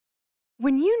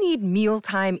When you need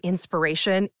mealtime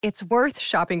inspiration, it's worth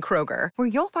shopping Kroger, where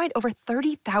you'll find over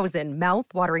 30,000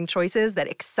 mouth-watering choices that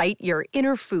excite your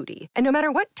inner foodie. And no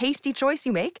matter what tasty choice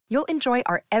you make, you'll enjoy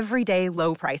our everyday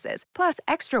low prices, plus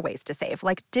extra ways to save,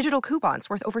 like digital coupons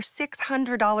worth over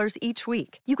 $600 each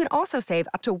week. You can also save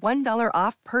up to $1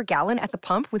 off per gallon at the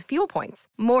pump with fuel points.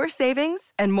 More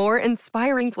savings and more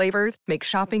inspiring flavors make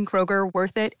shopping Kroger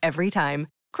worth it every time.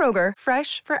 Kroger,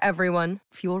 fresh for everyone.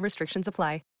 Fuel restrictions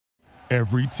apply.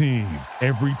 Every team,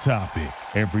 every topic,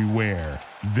 everywhere.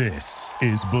 This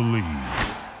is Believe.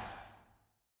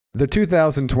 The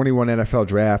 2021 NFL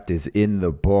Draft is in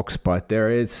the books, but there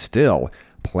is still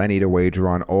plenty to wager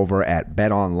on over at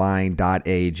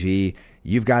betonline.ag.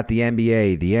 You've got the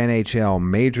NBA, the NHL,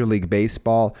 Major League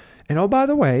Baseball, and oh, by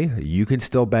the way, you can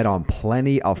still bet on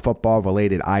plenty of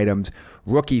football-related items,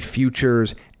 rookie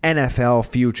futures, NFL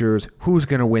futures, who's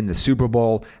going to win the Super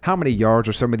Bowl, how many yards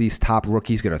are some of these top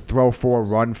rookies going to throw for,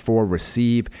 run for,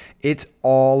 receive. It's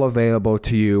all available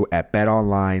to you at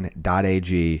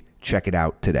betonline.ag. Check it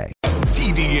out today.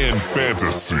 TDN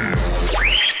Fantasy.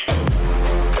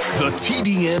 The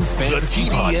TDN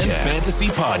Fantasy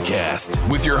Podcast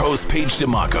with your host Paige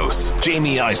DeMacos,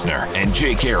 Jamie Eisner, and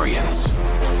Jake Arians.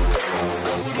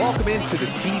 Welcome into the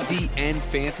TDN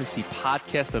Fantasy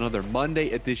Podcast, another Monday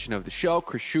edition of the show.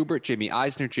 Chris Schubert, Jamie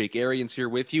Eisner, Jake Arians here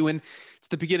with you. And it's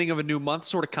the beginning of a new month,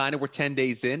 sort of, kind of. We're 10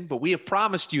 days in, but we have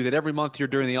promised you that every month here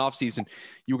during the offseason,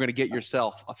 you're going to get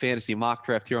yourself a fantasy mock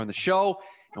draft here on the show,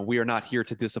 and we are not here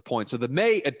to disappoint. So the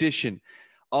May edition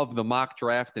of the mock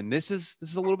draft, and this is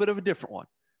a little bit of a different one.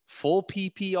 Full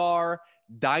PPR,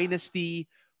 dynasty,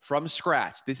 from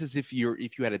scratch. This is if you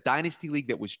had a dynasty league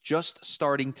that was just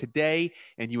starting today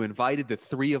and you invited the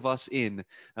three of us in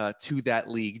to that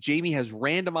league. Jamie has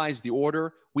randomized the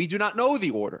order. We do not know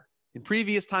the order. In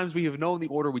previous times, we have known the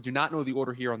order. We do not know the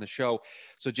order here on the show.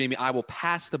 So, Jamie, I will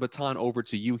pass the baton over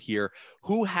to you here.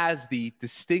 Who has the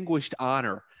distinguished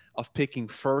honor of picking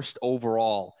first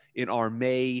overall in our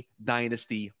May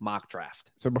Dynasty mock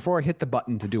draft? So before I hit the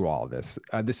button to do all of this,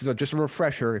 this is just a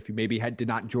refresher. If you maybe did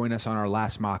not join us on our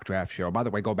last mock draft show, by the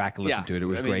way, go back and listen to it. It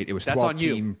was great. It was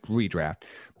 12-team redraft.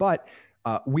 But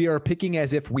we are picking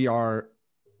as if we're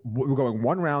going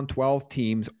one round, 12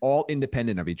 teams, all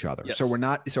independent of each other. Yes. So we're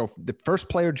not. So if the first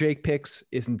player Jake picks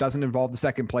doesn't involve the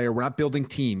second player. We're not building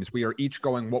teams. We are each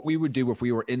going what we would do if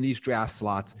we were in these draft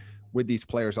slots with these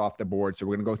players off the board. So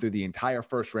we're going to go through the entire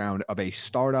first round of a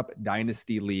startup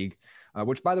dynasty league,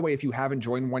 which, by the way, if you haven't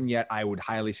joined one yet, I would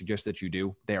highly suggest that you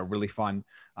do. They are really fun.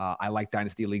 I like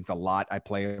dynasty leagues a lot. I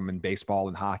play them in baseball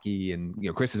and hockey, and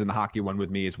Chris is in the hockey one with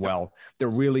me as well. They're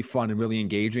really fun and really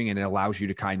engaging, and it allows you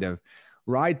to kind of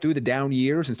ride through the down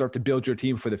years and start to build your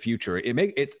team for the future.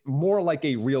 It's more like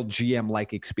a real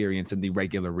GM-like experience in the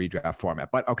regular redraft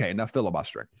format. But okay, enough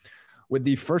filibustering. With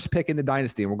the first pick in the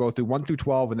dynasty, and we'll go through 1 through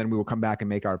 12, and then we will come back and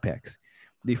make our picks.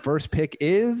 The first pick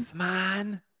is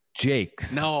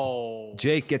Jake's. No.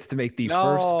 Jake gets to make the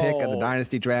first pick of the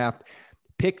dynasty draft.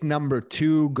 Pick number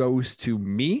 2 goes to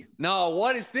me. No,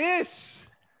 what is this?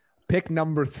 Pick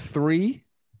number 3,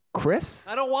 Chris.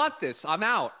 I don't want this. I'm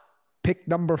out. Pick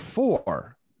number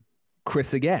 4,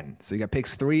 Chris again. So you got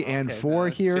picks 3 and 4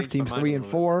 here. Teams 3 and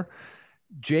 4.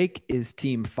 Jake is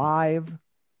team 5.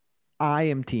 I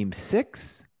am team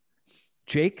 6.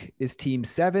 Jake is team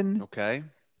 7. Okay.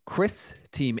 Chris,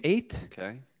 team 8.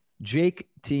 Okay. Jake,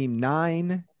 team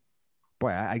 9. Boy,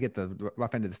 I get the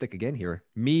rough end of the stick again here.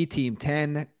 Me, team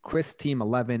 10. Chris, team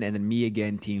 11. And then me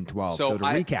again, team 12. So to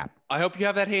recap. I hope you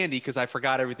have that handy because I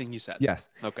forgot everything you said. Yes.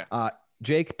 Okay.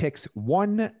 Jake picks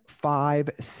 1, 5,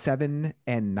 7,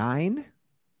 and 9.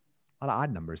 A lot of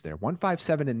odd numbers there. 1, 5,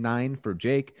 7, and 9 for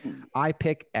Jake. I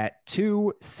pick at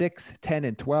 2, 6, 10,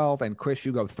 and 12. And Chris,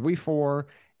 you go 3, 4,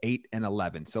 8, and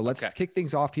 11. So let's kick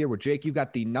things off here with Jake. You've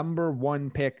got the number 1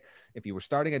 pick. If you were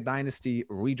starting a dynasty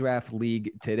redraft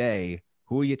league today,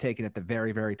 who are you taking at the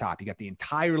very, very top? You got the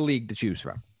entire league to choose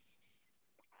from.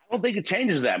 I don't think it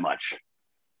changes that much.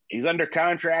 He's under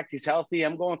contract. He's healthy.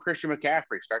 I'm going Christian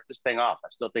McCaffrey. Start this thing off. I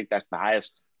still think that's the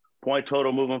highest point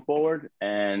total moving forward.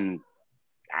 And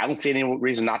I don't see any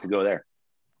reason not to go there.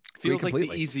 Feels like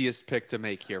the easiest pick to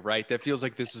make here, right? That feels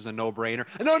like this is a no-brainer.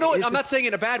 No, I'm not saying it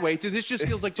in a bad way. Dude, this just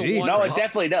feels like the one. No, it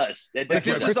definitely does. This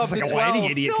is of the 12.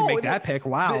 Any idiot can make that pick.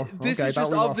 Wow. This is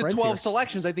just of the 12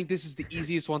 selections. I think this is the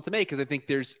easiest one to make because I think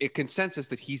there's a consensus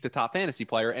that he's the top fantasy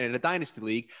player. And in a dynasty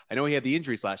league, I know he had the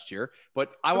injuries last year,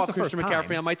 but I want Christian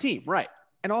McCaffrey on my team. Right.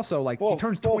 And also, he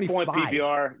turns 25. Point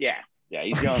PPR. Yeah,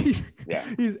 he's young.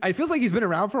 It feels like he's been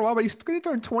around for a while, but he's going to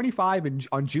turn 25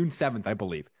 on June 7th, I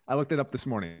believe. I looked it up this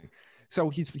morning. So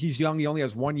he's young. He only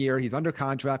has 1 year. He's under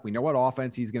contract. We know what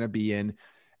offense he's going to be in.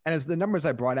 And as the numbers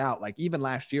I brought out, like even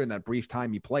last year in that brief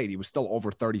time he played, he was still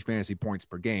over 30 fantasy points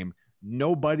per game.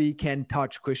 Nobody can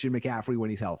touch Christian McCaffrey when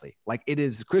he's healthy. Like it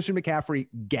is Christian McCaffrey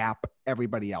gap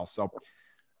everybody else. So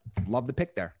love the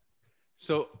pick there.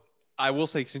 So I will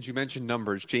say, since you mentioned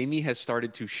numbers, Jamie has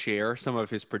started to share some of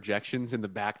his projections in the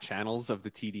back channels of the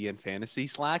TDN Fantasy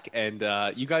Slack, and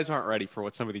you guys aren't ready for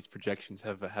what some of these projections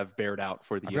have bared out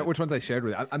for the year. I forget which ones I shared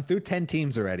with you. I'm through 10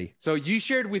 teams already. So you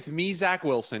shared with me Zach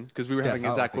Wilson, because we were having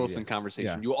a Zach Wilson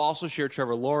conversation. Yeah. You also shared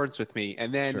Trevor Lawrence with me,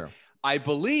 and then I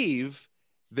believe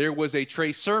there was a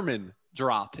Trey Sermon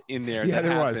drop in there. Yeah,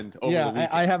 there was.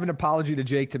 I have an apology to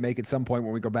Jake to make at some point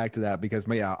when we go back to that, because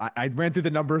I ran through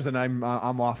the numbers and I'm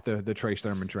off the Trey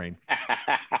Sermon train.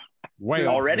 Way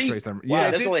already?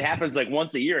 Yeah, this only happens like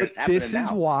once a year. It's happening This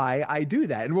is why I do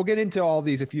that, and we'll get into all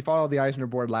these. If you follow the Eisner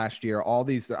board last year, all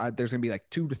these there's going to be like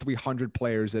 200 to 300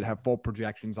 players that have full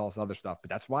projections, all this other stuff. But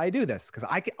that's why I do this, because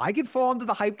I can fall into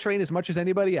the hype train as much as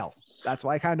anybody else. That's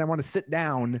why I kind of want to sit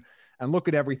down and look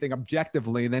at everything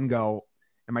objectively and then go,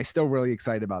 am I still really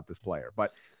excited about this player?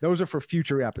 But those are for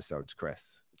future episodes,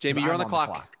 Chris. Jamie, you're on the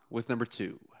clock with number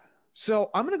 2. So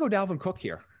I'm going to go Dalvin Cook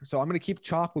here. So I'm going to keep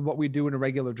chalk with what we do in a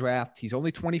regular draft. He's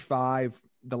only 25.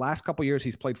 The last couple of years,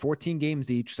 he's played 14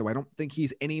 games each. So I don't think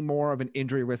he's any more of an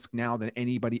injury risk now than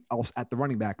anybody else at the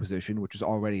running back position, which is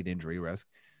already an injury risk.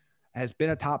 Has been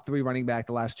a top 3 running back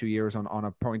the last 2 years on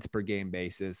a points per game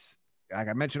basis. Like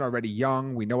I mentioned already,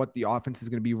 young. We know what the offense is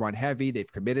going to be, run heavy.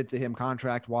 They've committed to him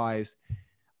contract-wise.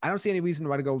 I don't see any reason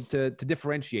why to go to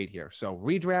differentiate here. So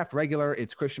redraft, regular,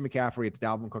 it's Christian McCaffrey, it's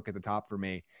Dalvin Cook at the top for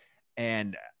me.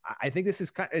 And I think this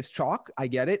is it's chalk. I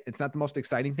get it. It's not the most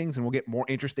exciting things, and we'll get more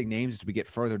interesting names as we get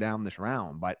further down this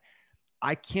round. But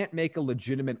I can't make a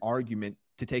legitimate argument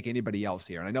to take anybody else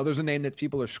here. And I know there's a name that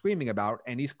people are screaming about,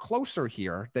 and he's closer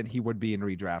here than he would be in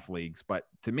redraft leagues. But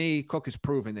to me, Cook has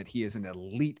proven that he is an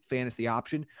elite fantasy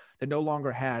option that no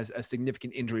longer has a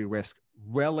significant injury risk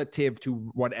relative to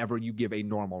whatever you give a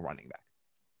normal running back.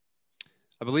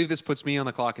 I believe this puts me on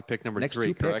the clock at pick number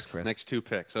 3, correct? Next 2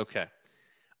 picks. Okay.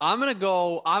 I'm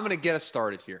going to get us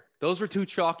started here. Those were 2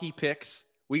 chalky picks.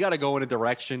 We got to go in a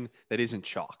direction that isn't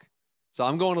chalk. So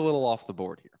I'm going a little off the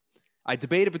board here. I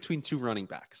debated between 2 running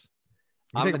backs.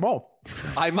 Take them both.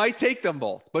 I might take them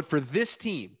both. But for this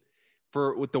team,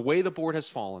 with the way the board has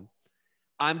fallen,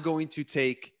 I'm going to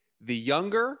take the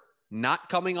younger, not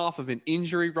coming off of an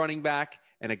injury running back,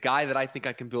 and a guy that I think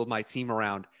I can build my team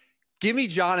around. Give me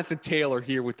Jonathan Taylor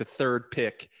here with the 3rd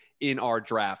pick in our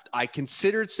draft. I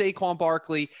considered Saquon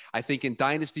Barkley. I think in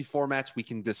dynasty formats, we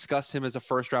can discuss him as a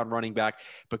first-round running back.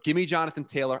 But give me Jonathan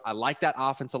Taylor. I like that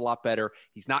offense a lot better.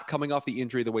 He's not coming off the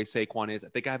injury the way Saquon is. I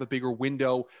think I have a bigger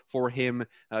window for him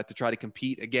to try to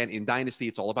compete. Again, in dynasty,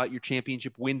 it's all about your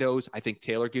championship windows. I think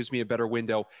Taylor gives me a better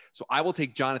window. So I will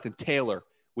take Jonathan Taylor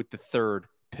with the 3rd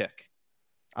pick.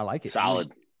 I like it.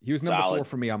 Solid. He was number 4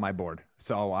 for me on my board.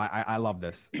 So I love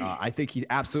this. I think he's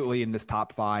absolutely in this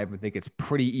top 5. I think it's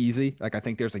pretty easy. Like I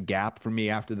think there's a gap for me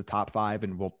after the top 5,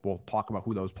 and we'll talk about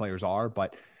who those players are.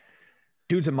 But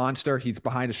dude's a monster. He's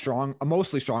behind a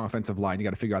mostly strong offensive line. You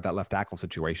got to figure out that left tackle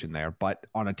situation there. But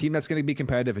on a team that's going to be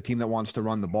competitive, a team that wants to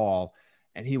run the ball,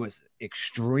 and he was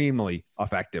extremely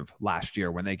effective last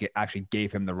year when they actually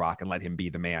gave him the rock and let him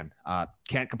be the man.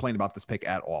 Can't complain about this pick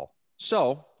at all.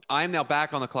 So I'm now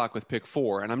back on the clock with pick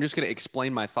 4, and I'm just going to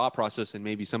explain my thought process, and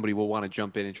maybe somebody will want to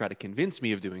jump in and try to convince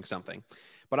me of doing something.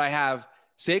 But I have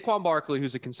Saquon Barkley,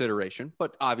 who's a consideration,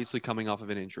 but obviously coming off of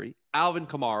an injury. Alvin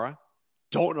Kamara.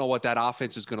 Don't know what that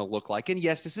offense is going to look like. And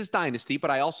yes, this is dynasty, but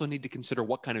I also need to consider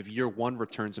what kind of year 1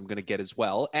 returns I'm going to get as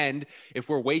well. And if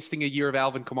we're wasting a year of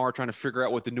Alvin Kamara trying to figure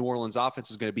out what the New Orleans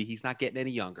offense is going to be, he's not getting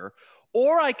any younger.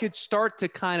 Or I could start to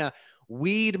kind of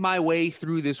weed my way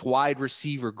through this wide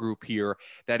receiver group here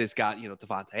that has got,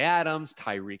 Devontae Adams,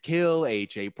 Tyreek Hill,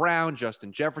 A.J. Brown,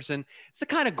 Justin Jefferson. It's the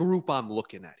kind of group I'm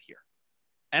looking at here.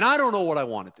 And I don't know what I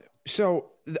want to do.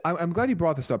 So I'm glad you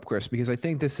brought this up, Chris, because I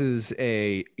think this is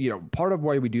part of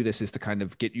why we do this is to kind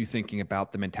of get you thinking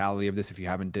about the mentality of this if you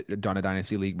haven't done a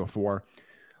dynasty league before.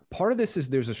 Part of this is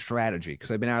there's a strategy,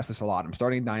 because I've been asked this a lot. I'm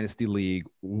starting a dynasty league.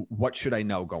 What should I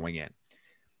know going in?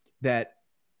 That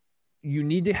you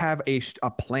need to have a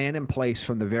plan in place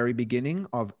from the very beginning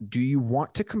of, do you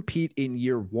want to compete in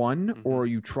year 1 or are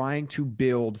you trying to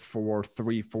build for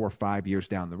 3, 4, 5 years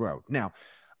down the road? Now,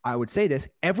 I would say this,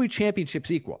 every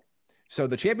championship's equal. So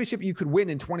the championship you could win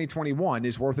in 2021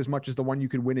 is worth as much as the one you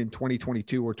could win in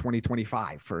 2022 or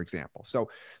 2025, for example. So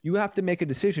you have to make a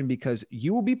decision, because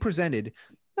you will be presented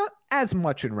not as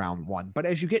much in round 1, but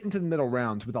as you get into the middle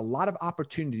rounds with a lot of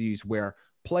opportunities where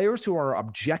players who are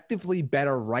objectively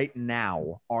better right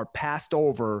now are passed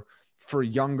over for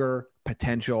younger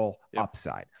potential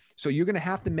upside. So you're going to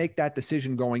have to make that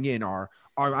decision going in. Are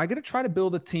I going to try to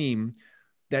build a team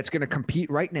that's going to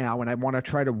compete right now, and I want to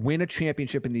try to win a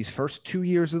championship in these first 2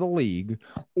 years of the league?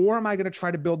 Or am I going to try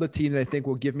to build a team that I think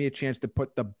will give me a chance to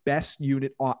put the best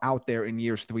unit out there in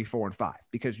years 3, 4, and 5?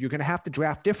 Because you're going to have to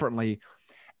draft differently,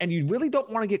 and you really don't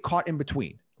want to get caught in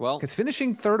between. Well, because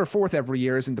finishing 3rd or 4th every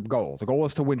year isn't the goal. The goal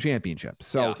is to win championships.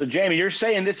 So Jamie, you're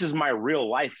saying this is my real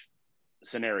life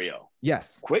scenario.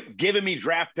 Yes. Quit giving me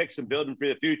draft picks and building for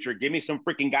the future. Give me some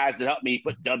freaking guys that help me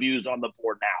put W's on the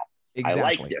board now. Exactly. I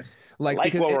like this. I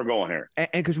like where we're going here. And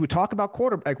because we talk about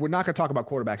quarterback, we're not going to talk about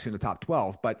quarterbacks in the top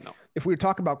 12, but if we were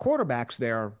talking about quarterbacks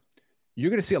there, you're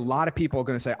going to see a lot of people are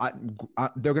going to say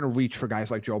they're going to reach for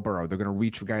guys like Joe Burrow. They're going to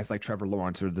reach for guys like Trevor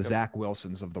Lawrence or the Zach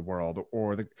Wilsons of the world,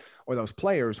 or those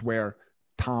players where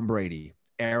Tom Brady,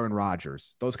 Aaron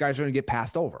Rodgers, those guys are going to get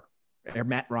passed over. Or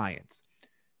Matt Ryan's.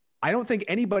 I don't think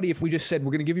anybody, if we just said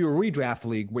we're going to give you a redraft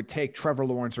league, would take Trevor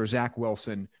Lawrence or Zach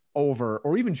Wilson over,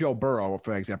 or even Joe Burrow,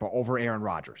 for example, over Aaron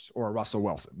Rodgers or Russell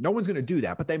Wilson. No one's going to do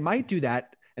that, but they might do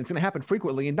that, and it's going to happen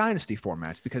frequently in dynasty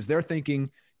formats because they're thinking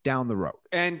down the road.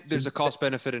 And there's a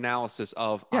cost-benefit analysis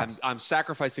of I'm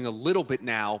sacrificing a little bit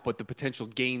now, but the potential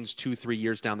gains 2-3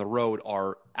 years down the road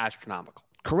are astronomical.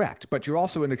 Correct. But you're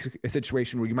also in a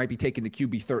situation where you might be taking the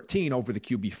QB 13 over the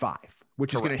QB 5,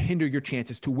 which is going to hinder your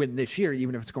chances to win this year,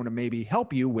 even if it's going to maybe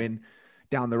help you win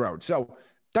down the road. So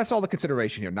that's all the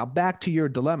consideration here. Now back to your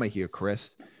dilemma here,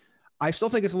 Chris. I still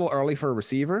think it's a little early for a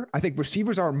receiver. I think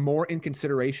receivers are more in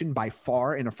consideration by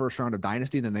far in a first round of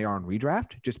dynasty than they are in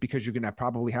redraft, just because you're going to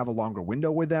probably have a longer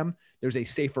window with them. There's a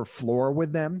safer floor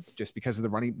with them just because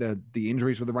of the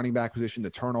injuries with the running back position, the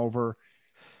turnover.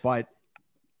 But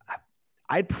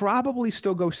I'd probably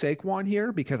still go Saquon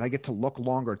here because I get to look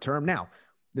longer term. Now,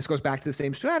 this goes back to the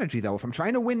same strategy though. If I'm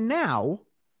trying to win now,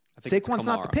 Saquon's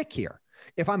not the pick here.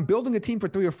 If I'm building a team for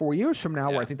 3 or 4 years from now,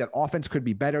 where I think that offense could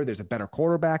be better, there's a better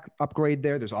quarterback upgrade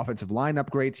there, there's offensive line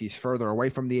upgrades, he's further away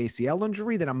from the ACL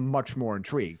injury, then I'm much more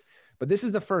intrigued. But this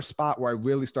is the first spot where I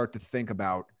really start to think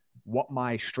about what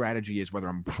my strategy is, whether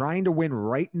I'm trying to win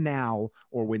right now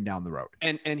or win down the road.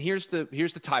 And here's the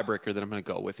tiebreaker that I'm going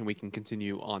to go with, and we can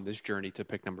continue on this journey to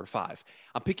pick number 5.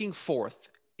 I'm picking 4th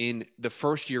in the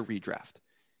first year redraft.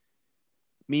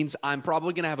 Means I'm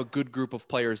probably going to have a good group of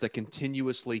players that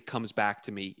continuously comes back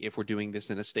to me if we're doing this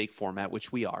in a stake format,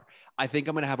 which we are. I think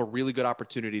I'm going to have a really good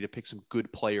opportunity to pick some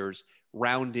good players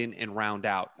round in and round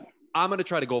out. I'm going to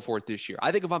try to go for it this year.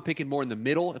 I think if I'm picking more in the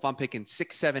middle, if I'm picking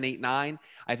 6, 7, 8, 9,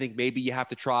 I think maybe you have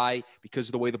to try, because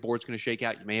of the way the board's going to shake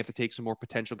out, you may have to take some more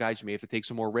potential guys. You may have to take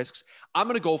some more risks. I'm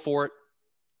going to go for it.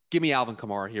 Give me Alvin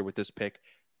Kamara here with this pick.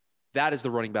 That is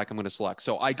the running back I'm going to select.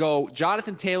 So I go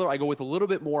Jonathan Taylor. I go with a little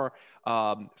bit more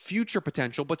future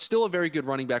potential, but still a very good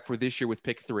running back for this year with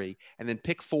pick 3. And then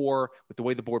pick 4, with the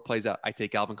way the board plays out, I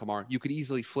take Alvin Kamara. You could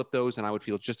easily flip those, and I would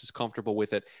feel just as comfortable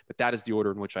with it. But that is the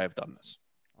order in which I have done this.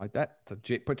 Like that. So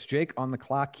puts Jake on the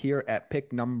clock here at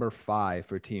pick number 5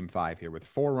 for team 5 here with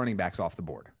 4 running backs off the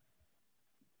board.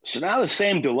 So now the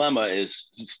same dilemma is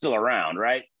still around,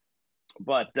 right?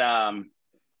 But,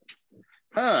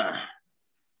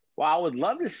 well, I would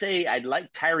love to say I'd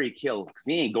like Tyreek Hill because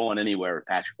he ain't going anywhere with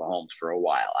Patrick Mahomes for a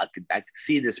while. I could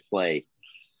see this play.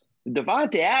 The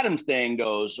Devontae Adams thing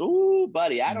goes, ooh,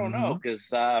 buddy, I don't know, because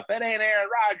if it ain't Aaron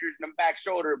Rodgers and the back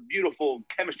shoulder beautiful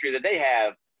chemistry that they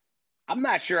have, I'm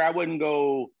not sure I wouldn't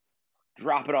go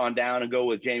drop it on down and go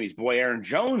with Jamie's boy Aaron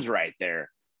Jones right there.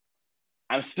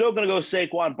 I'm still going to go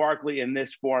Saquon Barkley in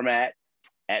this format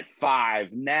at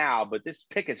 5 now, but this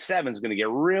pick at 7 is going to get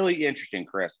really interesting,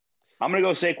 Chris. I'm going to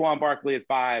go Saquon Barkley at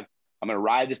 5. I'm going to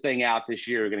ride this thing out this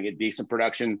year. We're going to get decent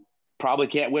production. Probably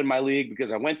can't win my league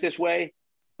because I went this way,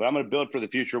 but I'm going to build for the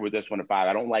future with this one at 5.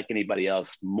 I don't like anybody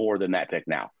else more than that pick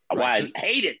now. Right. I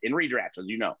hate it in redrafts, as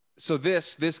you know. So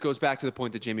this goes back to the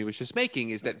point that Jamie was just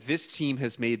making, is that this team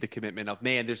has made the commitment of,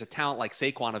 man, there's a talent like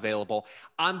Saquon available.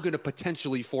 I'm going to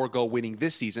potentially forego winning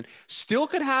this season. Still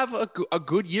could have a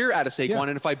good year out of Saquon. Yeah.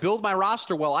 And if I build my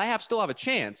roster well, still have a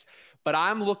chance. But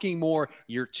I'm looking more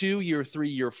year 2, year 3,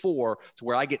 year 4 to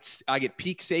where I get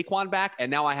peak Saquon back,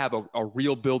 and now I have a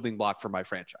real building block for my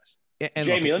franchise. And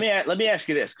Jamie, let me ask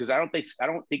you this, because I don't think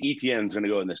Etienne's going to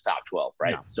go in this top 12,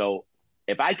 right? No. So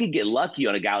if I could get lucky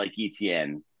on a guy like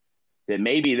Etienne, then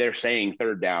maybe they're saying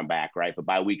 3rd down back, right? But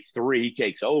by week 3, he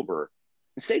takes over.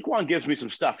 And Saquon gives me some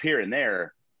stuff here and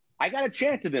there. I got a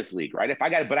chance in this league, right? I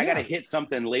got to hit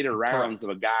something later rounds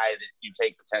of a guy that you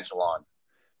take potential on.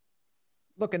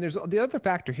 Look, and there's the other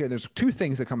factor here. There's 2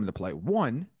 things that come into play.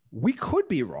 One, we could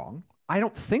be wrong. I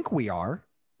don't think we are,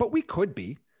 but we could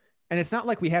be. And it's not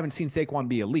like we haven't seen Saquon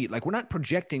be elite. Like, we're not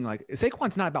projecting, like,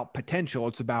 Saquon's not about potential.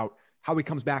 It's about how he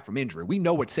comes back from injury. We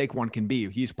know what Saquon can be.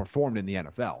 He's performed in the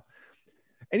NFL.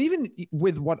 And even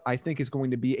with what I think is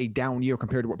going to be a down year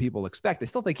compared to what people expect, I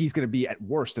still think he's going to be at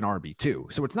worst an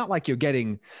RB2. So it's not like you're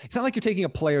taking a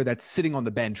player that's sitting on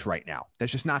the bench right now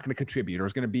that's just not going to contribute, or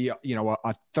is going to be, a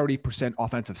 30%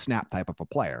 offensive snap type of a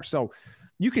player. So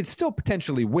you could still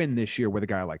potentially win this year with a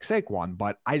guy like Saquon,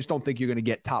 but I just don't think you're going to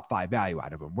get top 5 value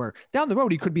out of him, where down the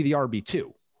road he could be the RB2,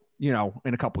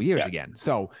 in a couple years again.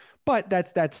 So, but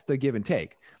that's the give and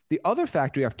take. The other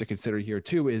factor you have to consider here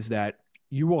too is that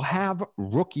you will have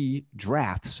rookie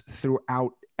drafts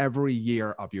throughout every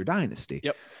year of your dynasty.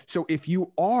 Yep. So if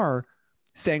you are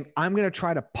saying, I'm going to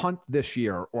try to punt this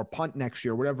year or punt next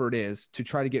year, whatever it is, to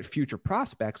try to get future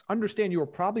prospects, understand you are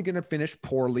probably going to finish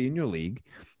poorly in your league,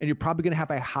 and you're probably going to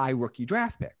have a high rookie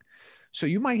draft pick. So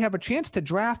you might have a chance to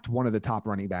draft one of the top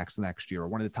running backs next year, or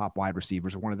one of the top wide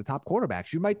receivers, or one of the top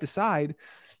quarterbacks. You might decide,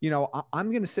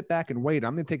 I'm going to sit back and wait.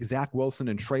 I'm going to take Zach Wilson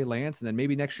and Trey Lance, and then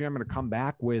maybe next year I'm going to come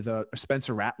back with a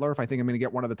Spencer Rattler if I think I'm going to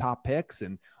get one of the top picks,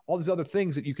 and all these other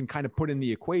things that you can kind of put in the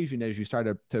equation as you start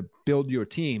to build your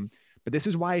team. But this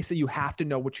is why I say you have to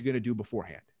know what you're going to do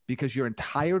beforehand, because your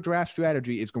entire draft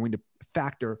strategy is going to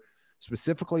factor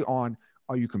specifically on,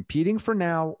 are you competing for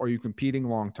now, or are you competing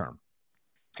long-term?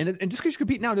 And just because you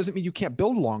compete now doesn't mean you can't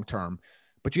build long-term,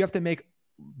 but you have to make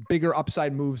bigger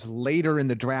upside moves later in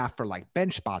the draft for like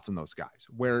bench spots on those guys,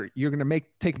 where you're going to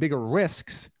take bigger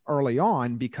risks early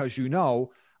on, because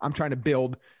I'm trying to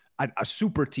build a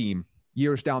super team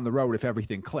years down the road if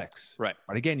everything clicks. Right.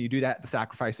 But again, you do that at the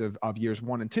sacrifice of years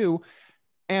 1 and 2.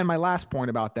 And my last point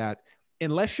about that,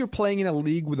 unless you're playing in a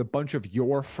league with a bunch of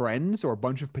your friends or a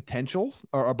bunch of potentials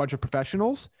or a bunch of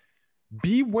professionals,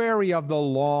 be wary of the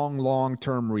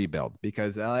long-term rebuild,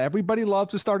 because everybody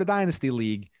loves to start a dynasty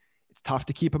league. It's tough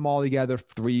to keep them all together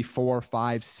 3, 4,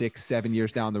 5, 6, 7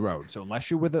 years down the road. So unless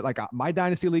you're with it, like my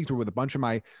dynasty leagues were with a bunch of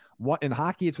in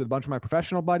hockey, it's with a bunch of my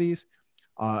professional buddies.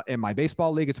 In my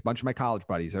baseball league, it's a bunch of my college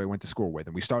buddies that I went to school with,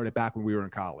 and we started back when we were in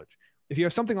college. If you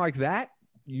have something like that,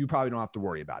 you probably don't have to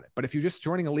worry about it. But if you're just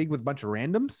joining a league with a bunch of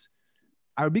randoms,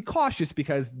 I would be cautious,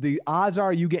 because the odds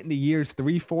are you get into years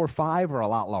 3, 4, 5 are a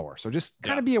lot lower. So just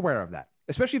kind of be aware of that,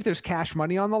 especially if there's cash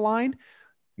money on the line.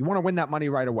 You want to win that money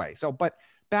right away. So, but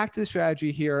back to the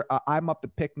strategy here. I'm up to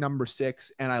pick number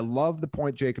 6, and I love the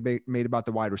point Jacob made about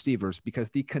the wide receivers, because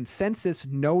the consensus,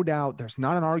 no doubt, there's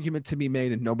not an argument to be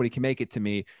made, and nobody can make it to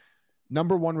me.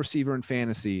 Number 1 receiver in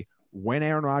fantasy when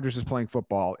Aaron Rodgers is playing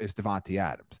football is Davante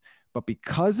Adams. But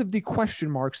because of the question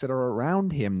marks that are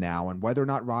around him now, and whether or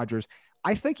not Rodgers,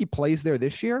 I think he plays there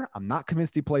this year. I'm not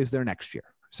convinced he plays there next year.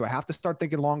 So I have to start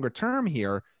thinking longer term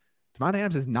here. Davante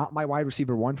Adams is not my wide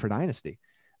receiver 1 for Dynasty.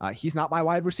 He's not my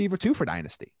wide receiver 2 for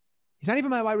Dynasty. He's not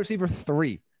even my wide receiver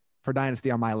 3 for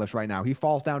Dynasty on my list right now. He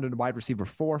falls down to the wide receiver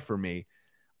 4 for me.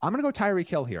 I'm going to go Tyreek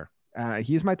Hill here.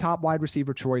 He's my top wide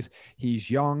receiver choice. He's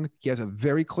young. He has a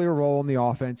very clear role in the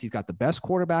offense. He's got the best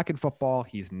quarterback in football.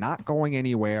 He's not going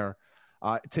anywhere.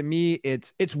 To me,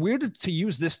 it's weird to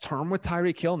use this term with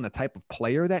Tyreek Hill and the type of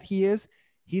player that he is.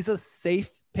 He's a safe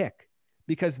pick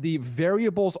because the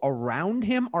variables around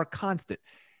him are constant.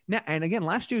 Now, and again,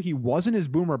 last year he wasn't as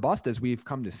boom or bust as we've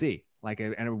come to see.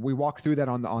 And we walked through that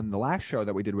on the last show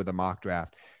that we did with the mock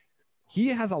draft. He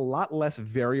has a lot less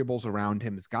variables around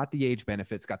him. He's got the age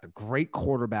benefits, got the great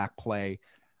quarterback play.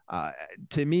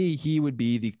 To me, he would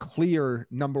be the clear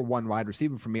number 1 wide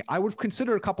receiver for me. I would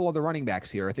consider a couple other running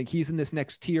backs here. I think he's in this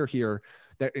next tier here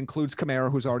that includes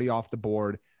Kamara, who's already off the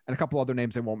board, and a couple other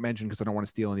names I won't mention because I don't want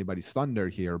to steal anybody's thunder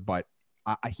here. But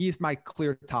he's my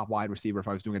clear top wide receiver if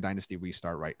I was doing a dynasty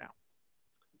restart right now.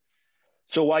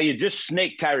 So while you just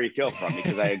snaked Tyreek Hill from me,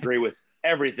 because I agree with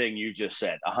everything you just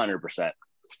said, 100%.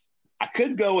 I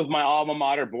could go with my alma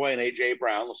mater boy and A.J.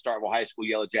 Brown. We'll start with high school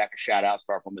Yellow Jacket shout out,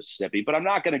 start from Mississippi, but I'm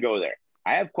not going to go there.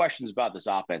 I have questions about this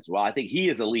offense. Well, I think he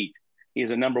is elite. He's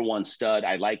a number 1 stud.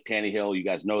 I like Tannehill. You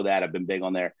guys know that. I've been big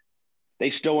on there. They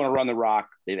still want to run the rock.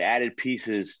 They've added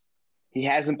pieces. He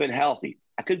hasn't been healthy.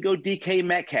 I could go DK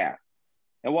Metcalf.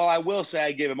 And while I will say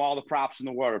I give him all the props in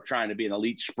the world of trying to be an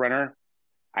elite sprinter,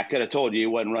 I could have told you he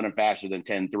wasn't running faster than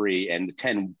 10.3 and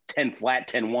 10 flat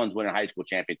 10.1s winning high school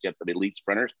championships for the elite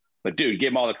sprinters. But, dude, give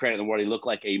him all the credit in the world. He looked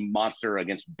like a monster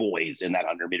against boys in that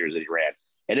 100 meters that he ran.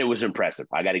 And it was impressive.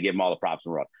 I got to give him all the props in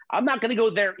the world. I'm not going to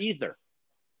go there either.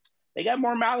 They got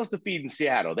more mouths to feed in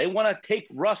Seattle. They want to take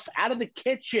Russ out of the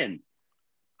kitchen.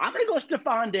 I'm going to go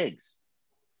Stephon Diggs.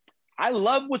 I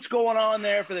love what's going on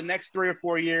there for the next 3 or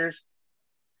 4 years.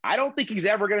 I don't think he's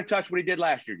ever going to touch what he did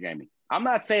last year, Jamie. I'm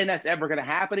not saying that's ever going to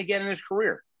happen again in his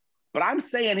career. But I'm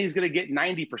saying he's going to get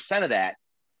 90% of that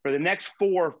for the next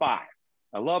 4 or 5.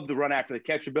 I love the run after the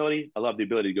catch ability. I love the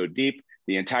ability to go deep.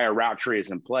 The entire route tree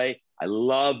is in play. I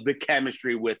love the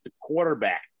chemistry with the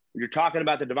quarterback. When you're talking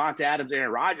about the Davante Adams,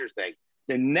 Aaron Rodgers thing,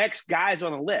 the next guys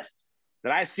on the list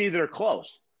that I see that are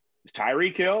close is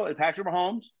Tyreek Hill and Patrick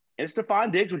Mahomes and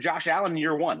Stephon Diggs with Josh Allen in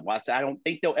year 1. Whilst I don't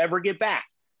think they'll ever get back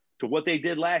to what they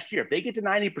did last year. If they get to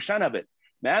 90% of it,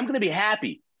 man, I'm going to be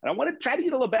happy. And I want to try to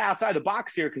get a little bit outside the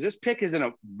box here because this pick is in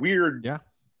a weird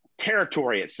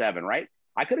territory at 7, right?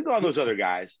 I could have gone those other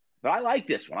guys, but I like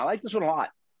this one. I like this one a lot.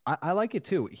 I like it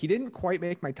too. He didn't quite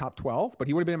make my top 12, but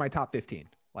he would have been in my top 15.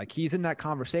 Like he's in that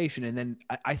conversation. And then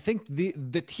I think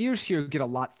the tiers here get a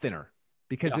lot thinner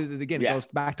because again, it goes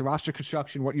back to roster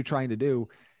construction, what you're trying to do.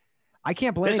 I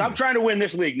can't blame you. I'm trying to win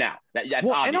this league now. That's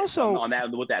obvious and also on that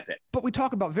with that pick. But we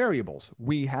talk about variables.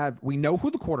 We know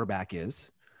who the quarterback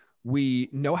is. We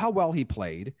know how well he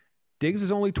played. Diggs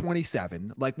is only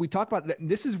 27. Like we talk about that.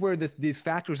 This is where these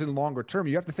factors in longer term,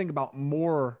 you have to think about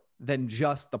more than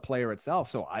just the player itself.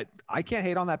 So I can't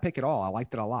hate on that pick at all. I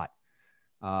liked it a lot.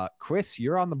 Chris,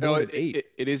 you're on the board at 8.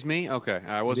 It is me. Okay.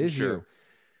 I wasn't sure. You.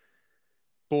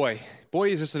 Boy,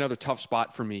 is this another tough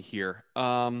spot for me here.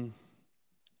 I'm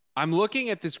looking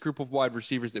at this group of wide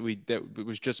receivers that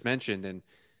was just mentioned,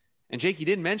 and Jake, you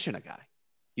didn't mention a guy.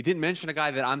 You didn't mention a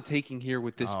guy that I'm taking here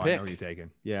with this pick. I know you're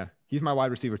taking. Yeah, he's my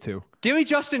wide receiver too. Give me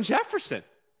Justin Jefferson.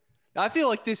 I feel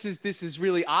like this is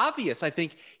really obvious. I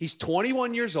think he's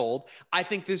 21 years old. I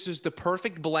think this is the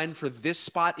perfect blend for this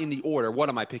spot in the order. What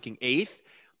am I picking? 8th.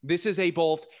 This is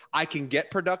both I can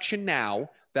get production now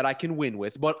that I can win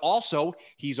with, but also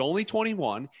he's only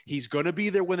 21. He's going to be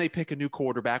there when they pick a new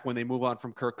quarterback, when they move on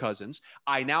from Kirk Cousins.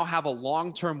 I now have a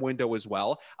long-term window as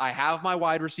well. I have my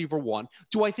wide receiver 1.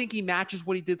 Do I think he matches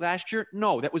what he did last year?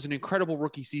 No, that was an incredible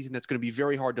rookie season that's going to be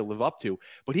very hard to live up to,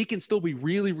 but he can still be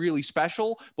really, really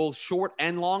special, both short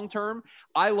and long-term.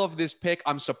 I love this pick.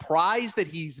 I'm surprised that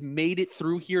he's made it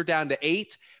through here down to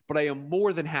 8, but I am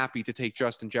more than happy to take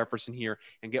Justin Jefferson here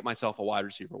and get myself a wide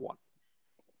receiver 1.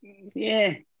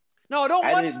 Yeah. No, don't.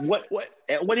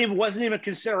 What even wasn't even a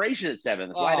consideration at 7.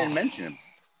 That's why I didn't mention him.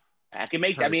 I can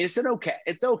make. Hurts. I mean,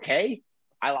 it's okay.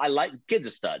 I like kid's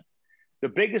a stud. The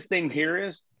biggest thing here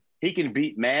is he can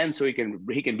beat man, so he can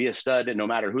be a stud no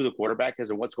matter who the quarterback is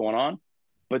and what's going on.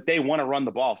 But they want to run the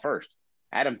ball first.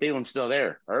 Adam Thielen's still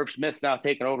there. Irv Smith's now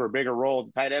taking over a bigger role at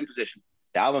the tight end position.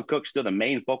 Dalvin Cook's still the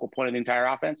main focal point of the entire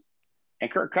offense. And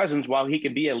Kirk Cousins, while he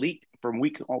can be elite from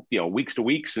weeks to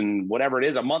weeks and whatever it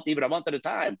is, even a month at a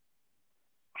time,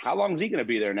 how long is he going to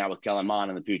be there now with Kellen Mond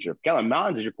in the future? If Kellen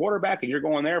Mond is your quarterback and you're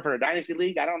going there for a dynasty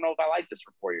league, I don't know if I like this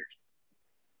for 4 years.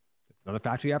 It's another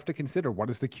factor you have to consider. What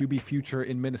does the QB future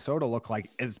in Minnesota look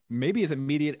like? Maybe as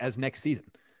immediate as next season.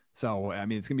 So, I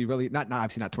mean, it's going to be really not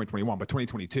obviously not 2021, but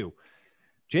 2022.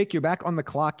 Jake, you're back on the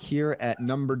clock here at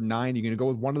number 9. You're going to go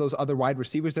with one of those other wide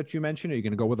receivers that you mentioned, or you're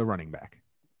going to go with a running back?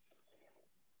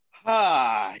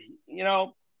 I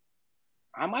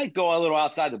might go a little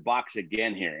outside the box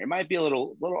again here. It might be a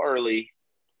little early.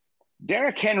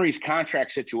 Derrick Henry's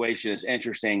contract situation is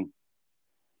interesting.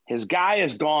 His guy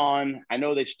is gone. I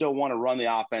know they still want to run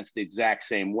the offense the exact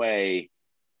same way,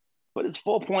 but it's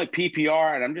full point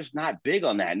PPR, and I'm just not big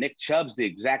on that. Nick Chubb's the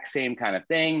exact same kind of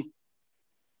thing.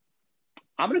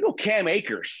 I'm going to go Cam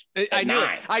Akers. I knew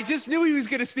it. I just knew he was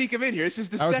going to sneak him in here. This is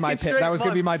the second straight That was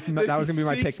going to be my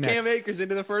pick next. Cam Akers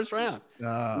into the first round.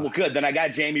 Well, good. Then I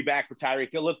got Jamie back for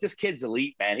Tyreek Hill. Look, this kid's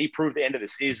elite, man. He proved the end of the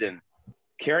season,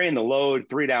 carrying the load,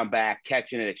 3-down back,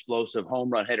 catching an explosive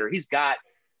home run hitter. He's got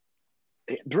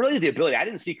really the ability. I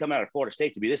didn't see coming out of Florida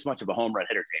State to be this much of a home run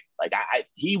hitter team. Like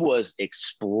he was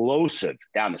explosive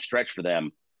down the stretch for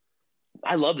them.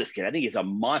 I love this kid. I think he's a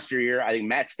monster year. I think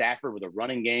Matt Stafford with a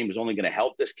running game is only going to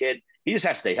help this kid. He just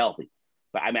has to stay healthy.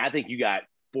 But I mean, I think you got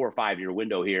 4 or 5 year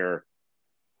window here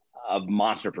of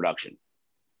monster production.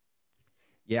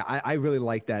 Yeah, I really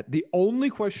like that. The only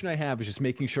question I have is just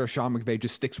making sure Sean McVay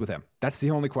just sticks with him. That's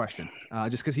the only question,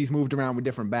 just because he's moved around with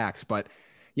different backs. But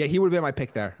yeah, he would have been my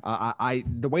pick there.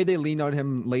 The way they leaned on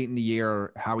him late in the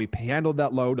year, how he handled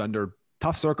that load under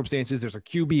tough circumstances. There's a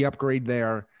QB upgrade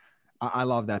there. I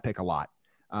love that pick a lot.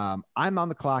 I'm on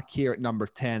the clock here at number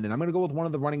 10, and I'm going to go with one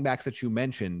of the running backs that you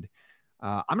mentioned.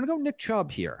 I'm going to go Nick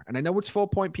Chubb here. And I know it's full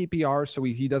point PPR, so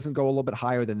he doesn't go a little bit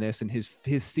higher than this, and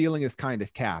his ceiling is kind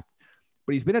of capped.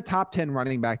 But he's been a top 10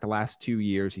 running back the last 2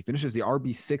 years. He finishes the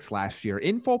RB6 last year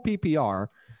in full PPR.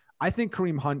 I think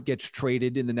Kareem Hunt gets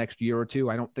traded in the next year or two.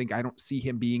 I don't see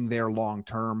him being there long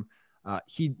term.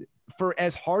 For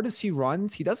as hard as he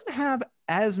runs, he doesn't have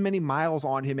as many miles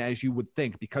on him as you would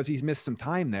think because he's missed some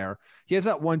time there. He has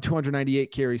that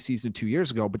 298 carry season 2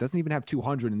 years ago, but doesn't even have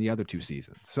 200 in the other 2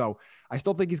 seasons. So I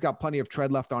still think he's got plenty of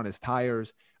tread left on his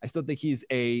tires. I still think he's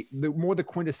the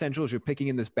quintessential as you're picking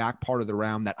in this back part of the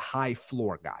round, that high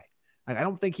floor guy. I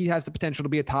don't think he has the potential to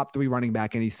be a top 3 running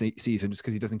back any season just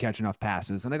because he doesn't catch enough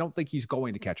passes. And I don't think he's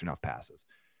going to catch enough passes.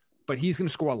 But he's going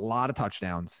to score a lot of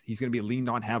touchdowns. He's going to be leaned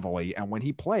on heavily. And when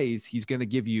he plays, he's going to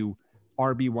give you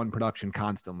RB1 production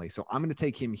constantly. So I'm going to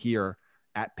take him here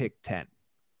at pick 10,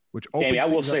 which opens I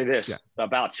will say this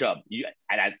about Chubb. He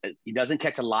doesn't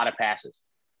catch a lot of passes,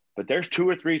 but there's 2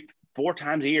 or 3, 4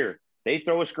 times a year they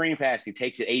throw a screen pass. He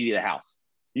takes it 80 to the house.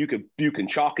 You can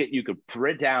chalk it. You could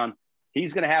put it down.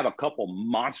 He's going to have a couple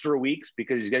monster weeks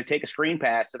because he's going to take a screen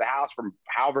pass to the house from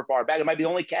however far back. It might be the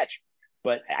only catch.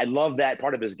 But I love that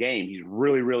part of his game. He's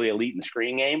really, really elite in the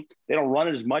screen game. They don't run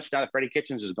it as much now that Freddie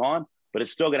Kitchens is gone, but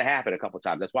it's still going to happen a couple of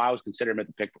times. That's why I was considering him at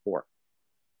the pick before.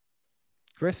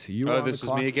 Chris, this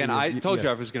is me again. I told you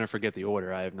I was going to forget the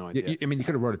order. I have no idea. I mean, you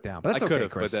could have wrote it down, but that's okay,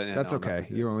 Chris. That's okay.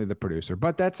 You're only the producer,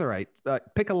 but that's all right.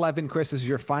 Pick 11, Chris, this is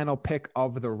your final pick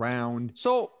of the round.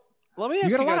 So let me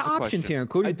ask you got a lot of options here,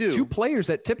 including 2 players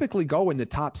that typically go in the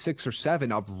top 6 or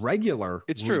 7 of regular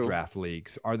redraft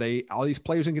leagues. Are these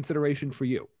players in consideration for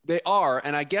you? They are,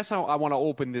 and I guess I want to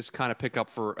open this kind of pickup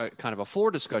for kind of a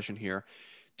floor discussion here.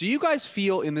 Do you guys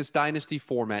feel in this dynasty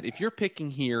format, if you're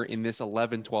picking here in this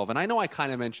 11-12, and I know I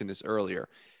kind of mentioned this earlier,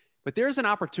 but there's an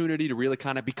opportunity to really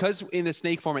kind of, because in the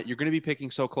snake format, you're going to be picking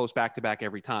so close back-to-back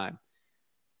every time.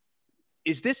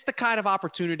 Is this the kind of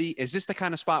opportunity? Is this the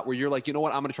kind of spot where you're like, you know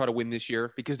what, I'm going to try to win this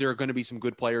year because there are going to be some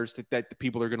good players that the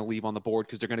people are going to leave on the board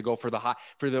because they're going to go for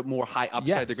the more high upside.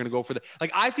 Yes. They're going to go for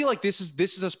I feel like this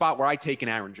is a spot where I take an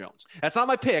Aaron Jones. That's not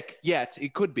my pick yet.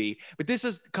 It could be, but this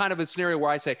is kind of a scenario where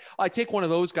I say, I take one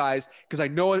of those guys because I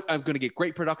know I'm going to get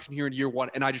great production here in year 1,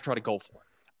 and I just try to go for it.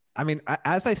 I mean,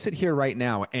 as I sit here right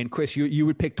now, and Chris, you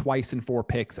would pick twice in 4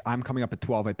 picks. I'm coming up at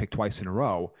 12. I picked twice in a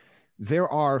row. There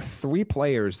are 3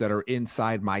 players that are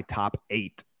inside my top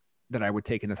 8 that I would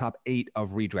take in the top 8 of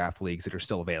redraft leagues that are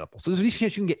still available. So there's a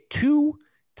chance you can get 2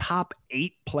 top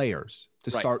 8 players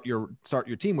to start your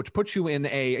team, which puts you in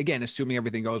again, assuming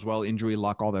everything goes well, injury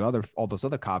luck, all those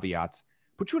other caveats,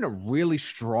 puts you in a really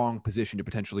strong position to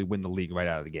potentially win the league right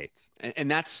out of the gates.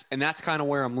 And that's kind of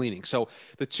where I'm leaning. So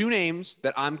the 2 names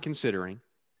that I'm considering,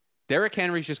 Derrick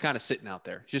Henry's just kind of sitting out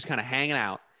there, just kind of hanging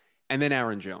out, and then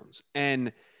Aaron Jones.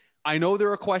 And I know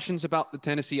there are questions about the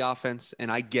Tennessee offense,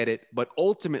 and I get it. But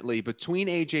ultimately, between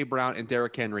A.J. Brown and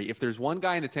Derrick Henry, if there's one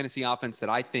guy in the Tennessee offense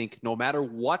that I think no matter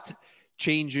what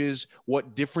changes,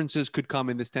 what differences could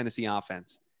come in this Tennessee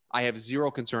offense, I have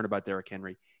zero concern about Derrick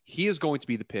Henry. He is going to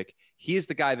be the pick. He is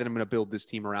the guy that I'm going to build this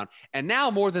team around. And now,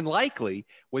 more than likely,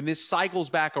 when this cycles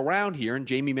back around here, and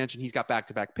Jamie mentioned he's got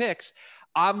back-to-back picks,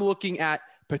 I'm looking at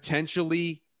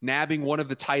potentially nabbing one of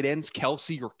the tight ends.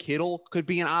 Kelsey or Kittle could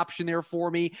be an option there for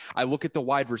me. I look at the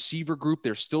wide receiver group.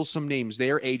 There's still some names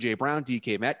there. A.J. Brown,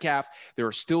 DK Metcalf. There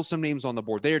are still some names on the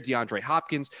board there. DeAndre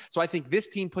Hopkins. So I think this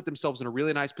team put themselves in a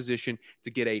really nice position to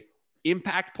get a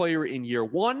impact player in year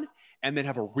 1 and then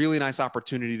have a really nice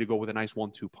opportunity to go with a nice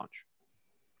 1-2 punch.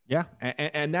 Yeah.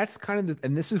 And that's kind of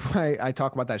and this is why I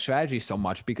talk about that strategy so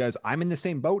much, because I'm in the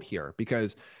same boat here,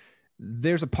 because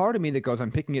there's a part of me that goes,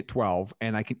 I'm picking at 12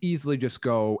 and I can easily just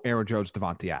go Aaron Jones,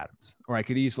 Devontae Adams, or I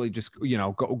could easily just,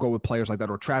 go with players like that,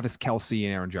 or Travis Kelce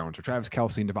and Aaron Jones, or Travis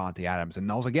Kelce and Devontae Adams. And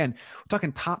those, again, we're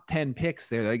talking top 10 picks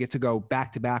there that I get to go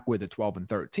back to back with at 12 and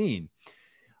 13.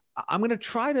 I'm going to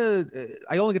try to,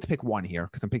 I only get to pick 1 here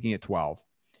because I'm picking at 12.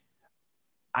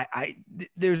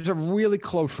 There's a really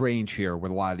close range here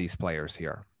with a lot of these players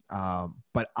here.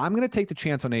 But I'm going to take the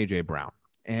chance on A.J. Brown.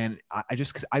 And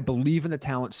because I believe in the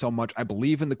talent so much. I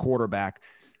believe in the quarterback.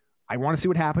 I want to see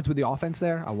what happens with the offense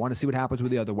there. I want to see what happens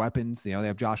with the other weapons. They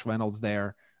have Josh Reynolds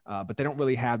there, but they don't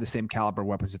really have the same caliber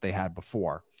weapons that they had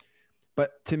before.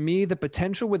 But to me, the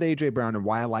potential with A.J. Brown and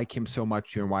why I like him so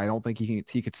much here and why I don't think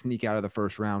he could sneak out of the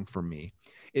first round for me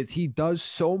is he does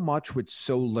so much with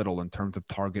so little in terms of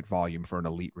target volume for an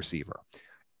elite receiver.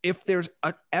 If there's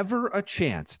ever a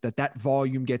chance that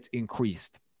volume gets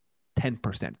increased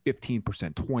 10%,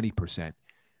 15%, 20%,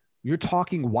 you're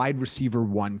talking wide receiver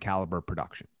 1 caliber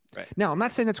production. Right. Now, I'm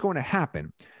not saying that's going to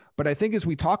happen, but I think as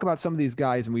we talk about some of these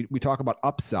guys and we talk about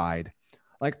upside,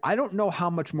 like I don't know how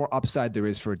much more upside there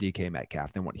is for DK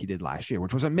Metcalf than what he did last year,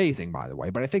 which was amazing, by the way.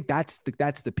 But I think that's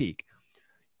the peak.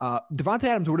 Davante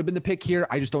Adams would have been the pick here.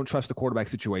 I just don't trust the quarterback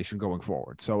situation going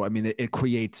forward. So, I mean, it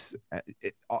creates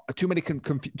too much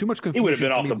confusion. He would have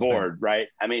been off the board, right?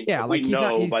 I mean, yeah, we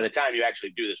know by the time you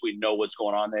actually do this, we know what's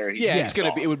going on there.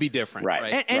 It would be different.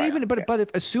 Right. But if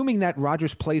assuming that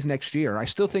Rodgers plays next year, I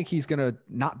still think he's going to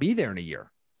not be there in a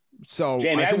year. So,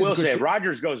 Jamie, I will say, if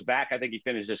Rodgers goes back, I think he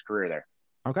finished his career there.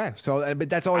 Okay. So, but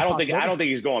that's always I don't think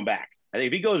he's going back. I think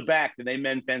if he goes back, then they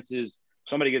mend fences.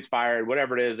 Somebody gets fired,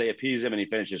 whatever it is, they appease him and he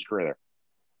finishes his career there.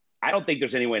 I don't think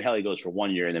there's any way in hell he goes for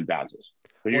 1 year and then bounces.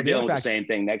 But you're dealing with the same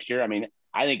thing next year. I mean,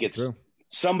 I think it's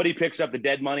somebody picks up the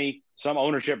dead money. Some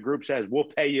ownership group says, we'll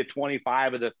pay you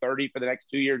 25 of the 30 for the next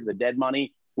 2 years of the dead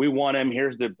money. We want him.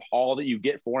 Here's the haul that you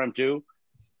get for him too.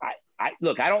 I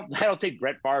don't take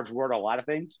Brett Favre's word on a lot of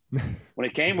things. When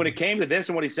it came to this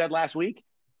and what he said last week,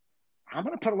 I'm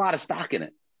going to put a lot of stock in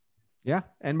it. Yeah.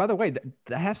 And by the way,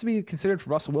 that has to be considered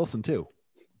for Russell Wilson too.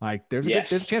 Like there's a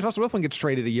chance Russell Wilson gets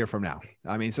traded a year from now.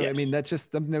 I mean, I mean, that's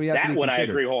just something that we have to be considered. I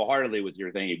agree wholeheartedly with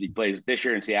your thing. If he plays this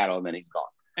year in Seattle and then he's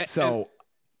gone. So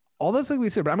all those things we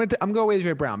said, but I'm going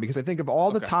AJ Brown because I think of all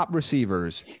the top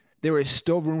receivers, there is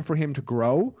still room for him to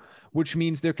grow, which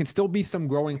means there can still be some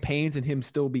growing pains and him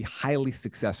still be highly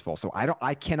successful. So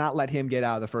I cannot let him get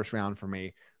out of the first round for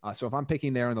me. So if I'm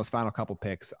picking there in those final couple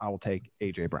picks, I will take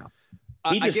AJ Brown.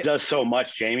 He just does so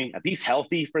much, Jamie. If he's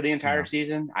healthy for the entire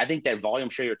season, I think that volume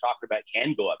share you're talking about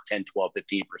can go up 10, 12,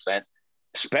 15%,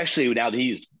 especially now that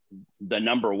he's the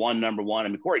number one. I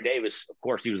mean, Corey Davis, of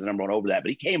course, he was the number one over that, but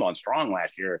he came on strong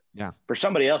last year. Yeah. For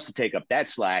somebody else to take up that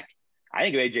slack, I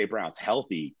think if A.J. Brown's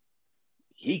healthy,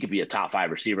 he could be a top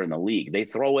 5 receiver in the league. They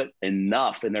throw it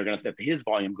enough, and they're going to – if his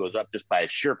volume goes up just by a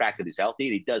sheer fact that he's healthy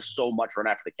and he does so much run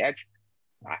after the catch,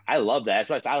 I love that.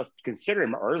 That's why I was considering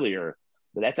him earlier.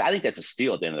 But I think that's a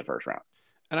steal at the end of the first round.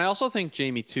 And I also think,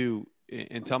 Jamie, too,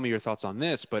 and tell me your thoughts on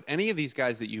this, but any of these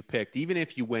guys that you picked, even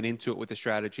if you went into it with the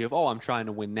strategy of, I'm trying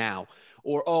to win now,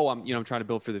 or, I'm trying to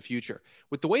build for the future.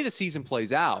 With the way the season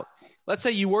plays out, let's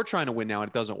say you were trying to win now and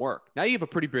it doesn't work. Now you have a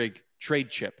pretty big trade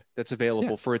chip that's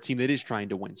available for a team that is trying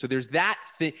to win. So there's that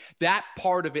thing, that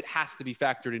part of it has to be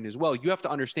factored in as well. You have to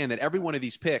understand that every one of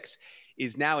these picks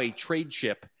is now a trade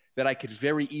chip that I could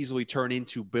very easily turn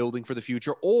into building for the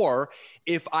future. Or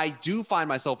if I do find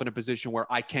myself in a position where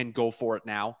I can go for it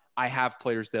now, I have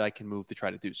players that I can move to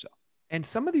try to do so. And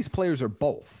some of these players are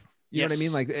both. You know what I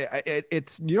mean? Like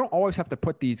it's you don't always have to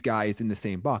put these guys in the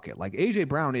same bucket. Like AJ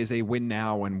Brown is a win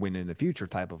now and win in the future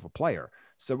type of a player.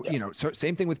 So, so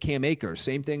same thing with Cam Akers,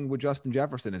 same thing with Justin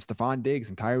Jefferson and Stephon Diggs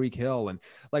and Tyreek Hill. And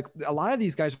like a lot of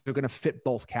these guys are going to fit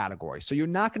both categories. So you're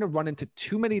not going to run into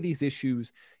too many of these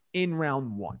issues in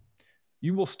round one.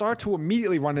 You will start to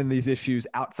immediately run into these issues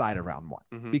outside of round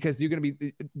one because you're going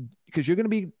to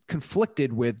be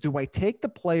conflicted with, do I take the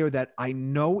player that I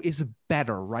know is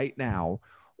better right now,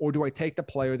 or do I take the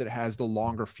player that has the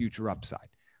longer future upside?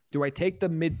 Do I take the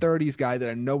mid-30s guy that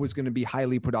I know is going to be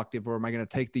highly productive, or am I going to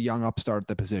take the young upstart at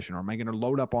the position, or am I going to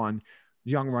load up on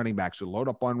young running backs or load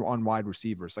up on wide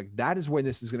receivers? Like that is when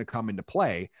this is going to come into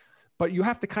play. But you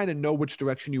have to kind of know which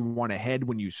direction you want to head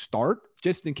when you start,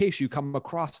 just in case you come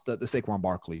across the Saquon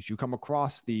Barkleys. You come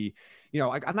across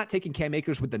I'm not taking Cam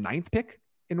Akers with the 9th pick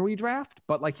in redraft,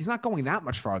 but like he's not going that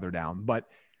much farther down. But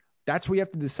that's where you have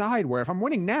to decide where if I'm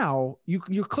winning now,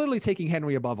 you're clearly taking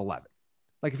Henry above 11.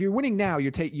 Like if you're winning now,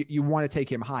 you want to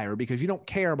take him higher because you don't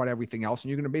care about everything else. And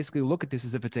you're going to basically look at this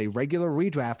as if it's a regular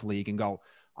redraft league and go,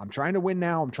 I'm trying to win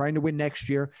now. I'm trying to win next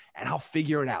year, and I'll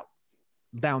figure it out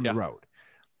down the road.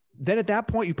 Then at that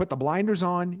point, you put the blinders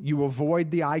on, you avoid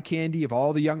the eye candy of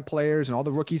all the young players and all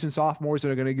the rookies and sophomores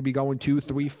that are going to be going 2,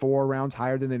 3, 4 rounds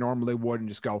higher than they normally would, and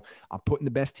just go, I'm putting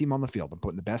the best team on the field. I'm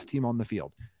putting the best team on the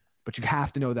field. But you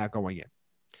have to know that going in.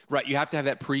 Right. You have to have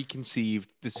that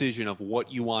preconceived decision of what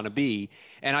you want to be.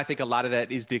 And I think a lot of that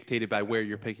is dictated by where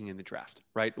you're picking in the draft,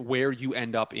 right? Where you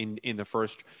end up in the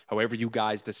first, however you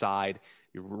guys decide,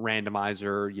 your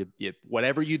randomizer, you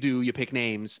whatever you do, you pick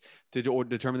names to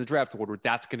determine the draft order.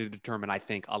 That's going to determine, I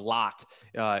think, a lot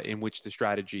in which the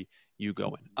strategy you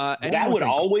go in. That would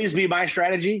always be my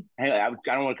strategy. I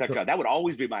don't want to cut you off. That would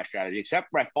always be my strategy,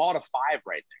 except for I thought of 5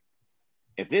 right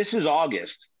there. If this is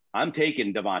August, I'm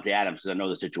taking Davante Adams because I know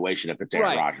the situation if it's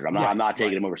Aaron Rodgers. I'm not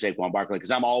taking him over Saquon Barkley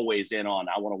because I'm always in on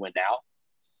I want to win now.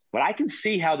 But I can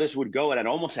see how this would go, and I'd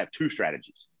almost have 2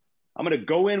 strategies. I'm going to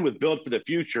go in with build for the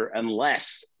future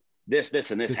unless this,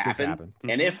 and this happen.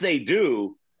 And if they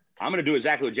do, I'm going to do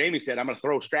exactly what Jamie said. I'm going to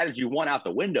throw strategy 1 out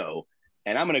the window,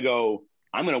 and I'm going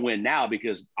to win now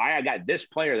because I got this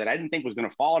player that I didn't think was going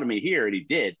to fall to me here, and he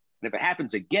did. And if it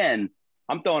happens again,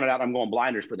 I'm throwing it out. I'm going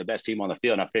blinders, putting the best team on the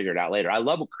field, and I'll figure it out later. I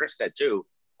love what Chris said, too,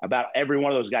 about every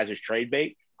one of those guys is trade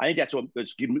bait. I think that's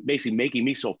what's basically making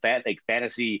me so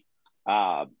fantasy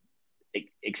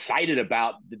excited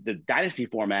about the dynasty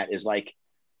format is like,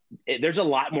 there's a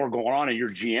lot more going on in your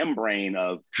GM brain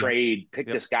of trade, pick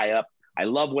this guy up. I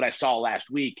love what I saw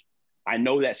last week. I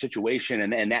know that situation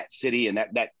and that city and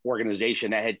that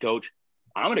organization, that head coach.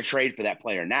 I'm going to trade for that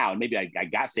player now. And maybe I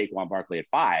got Saquon Barkley at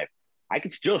 5. I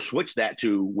could still switch that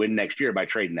to win next year by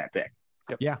trading that pick.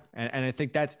 Yep. Yeah. And I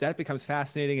think that becomes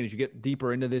fascinating. And as you get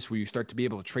deeper into this, where you start to be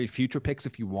able to trade future picks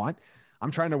if you want.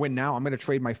 I'm trying to win now. I'm going to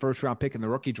trade my first round pick in the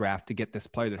rookie draft to get this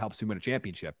player that helps me win a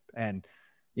championship. And,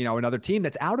 another team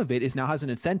that's out of it has an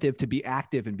incentive to be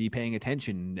active and be paying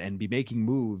attention and be making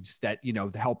moves that,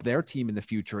 help their team in the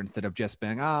future instead of just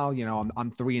being,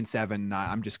 I'm 3-7.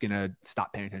 I'm just going to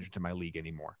stop paying attention to my league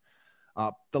anymore.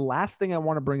 The last thing I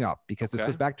want to bring up, because this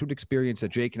goes back to an experience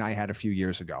that Jake and I had a few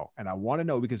years ago. And I want to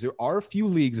know, because there are a few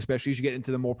leagues, especially as you get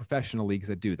into the more professional leagues,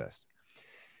 that do this.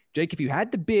 Jake, if you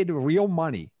had to bid real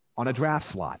money on a draft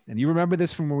slot, and you remember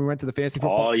this from when we went to the fantasy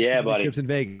football championships in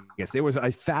Vegas, it was a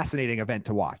fascinating event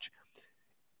to watch.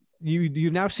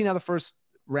 You've now seen how the first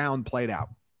round played out.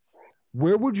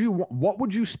 What would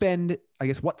you spend? I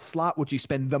guess, what slot would you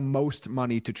spend the most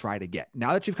money to try to get?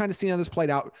 Now that you've kind of seen how this played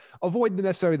out, avoid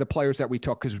necessarily the players that we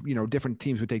took, because, different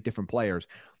teams would take different players.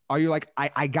 Are you like,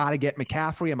 I got to get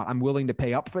McCaffrey, I'm willing to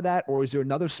pay up for that? Or is there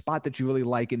another spot that you really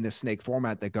like in this snake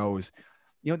format that goes,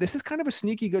 this is kind of a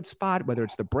sneaky good spot, whether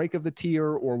it's the break of the tier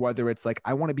or whether it's like,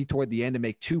 I want to be toward the end and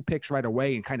make 2 picks right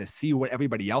away and kind of see what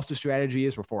everybody else's strategy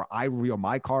is before I reel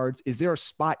my cards. Is there a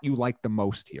spot you like the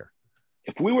most here?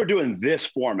 If we were doing this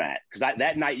format, because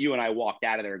that night you and I walked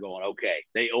out of there going, okay,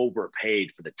 they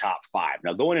overpaid for the top 5.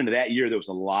 Now, going into that year, there was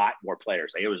a lot more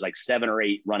players. It was like 7 or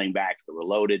 8 running backs that were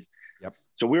loaded. Yep.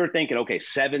 So we were thinking, okay,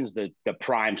 7's the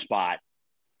prime spot.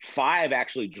 5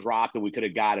 actually dropped and we could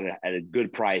have got it at a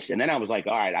good price. And then I was like,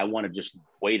 all right, I want to just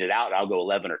wait it out. I'll go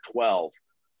 11 or 12.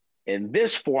 In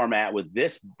this format with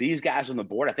these guys on the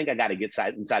board, I think I got to get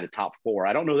inside the top 4.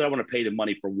 I don't know that I want to pay the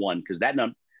money for 1, because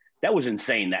that was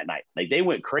insane that night. Like, they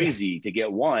went crazy to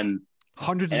get 1.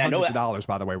 Hundreds and hundreds of dollars,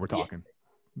 by the way, we're talking.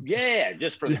 Yeah,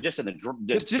 just in the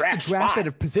draft to draft at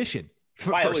a position. It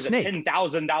was a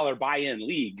 $10,000 buy-in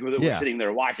league where we're sitting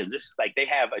there watching. This is like, they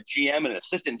have a GM and an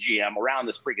assistant GM around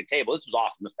this freaking table. This was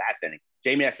awesome. It was fascinating.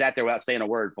 Jamie, I sat there without saying a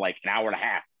word for like an hour and a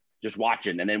half just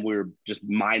watching, and then we were just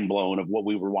mind blown of what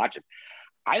we were watching.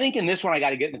 I think in this one, I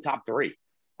got to get in the top 3.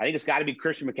 I think it's got to be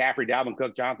Christian McCaffrey, Dalvin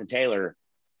Cook, Jonathan Taylor,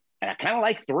 and I kind of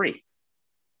like 3. To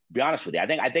be honest with you, I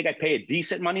think I'd pay a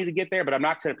decent money to get there, but I'm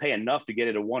not going to pay enough to get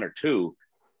it a 1 or 2.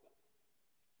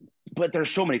 But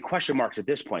there's so many question marks at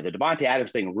this point. The Devontae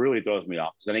Adams thing really throws me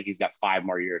off, because I think he's got 5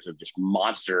 more years of just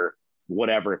monster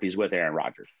whatever if he's with Aaron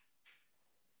Rodgers.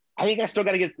 I think I still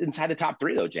got to get inside the top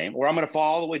 3 though, James, or I'm going to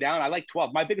fall all the way down. I like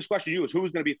 12. My biggest question to you is,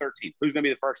 who's going to be 13? Who's going to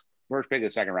be the first pick of the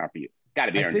second round for you? Got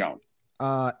to be Aaron Jones.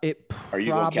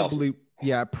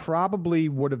 Probably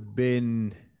would have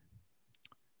been.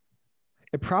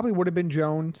 It probably would have been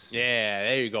Jones. Yeah,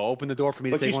 there you go. Open the door for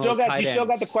me to take one of those tight ends. You still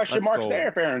got the question marks there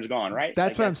if Aaron's gone, right?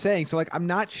 That's what I'm saying. So, like, I'm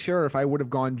not sure if I would have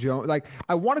gone Jones. Like,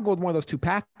 I want to go with one of those 2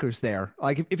 Packers there.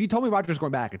 Like, if you told me Rodgers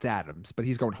going back, it's Adams, but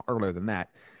he's going earlier than that.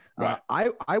 Right.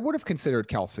 I would have considered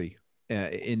Kelsey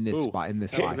in this spot.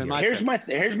 Here's my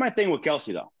thing with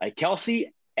Kelsey though. Like,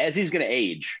 Kelsey, as he's going to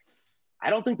age,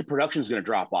 I don't think the production is going to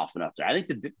drop off enough there. I think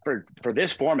for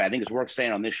this format, I think it's worth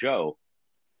saying on this show,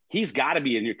 he's got to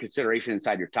be in your consideration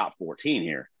inside your top 14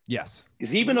 here. Yes.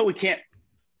 Because even though a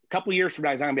couple years from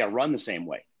now, he's not going to be able to run the same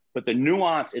way. But the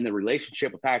nuance in the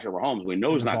relationship with Patrick Mahomes, we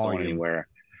know is not going anywhere.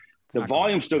 The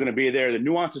volume's still going to be there. The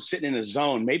nuance is sitting in his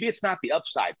zone. Maybe it's not the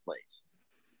upside plays,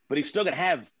 but he's still going to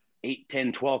have 8,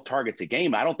 10, 12 targets a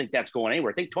game. I don't think that's going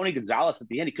anywhere. I think Tony Gonzalez at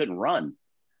the end, he couldn't run,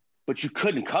 but you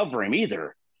couldn't cover him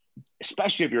either,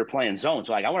 especially if you're playing zone.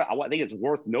 So, like, I think it's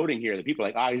worth noting here that people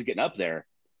are like, he's getting up there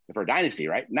for a dynasty,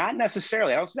 right? Not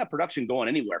necessarily. I don't see that production going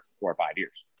anywhere for 4 or 5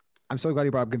 years. I'm so glad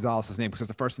you brought up Gonzalez's name, because it's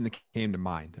the first thing that came to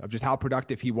mind of just how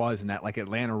productive he was in that, like,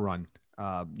 Atlanta run,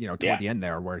 toward the end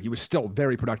there, where he was still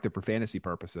very productive for fantasy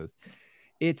purposes.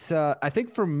 It's, I think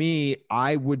for me,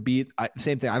 I would be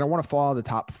same thing. I don't want to fall out of the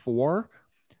top 4.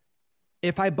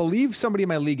 If I believe somebody in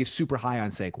my league is super high on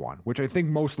Saquon, which I think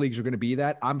most leagues are going to be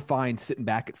that, I'm fine sitting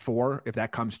back at 4 if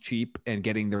that comes cheap and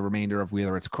getting the remainder of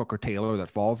whether it's Cook or Taylor that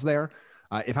falls there.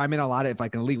 If I'm in if I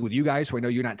can league with you guys, so I know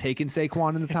you're not taking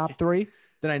Saquon in the top 3,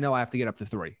 then I know I have to get up to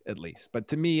 3 at least. But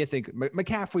to me, I think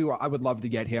McCaffrey, I would love to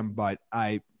get him, but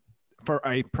for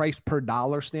a price per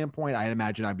dollar standpoint, I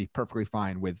imagine I'd be perfectly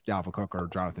fine with Dalvin Cook or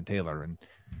Jonathan Taylor. And,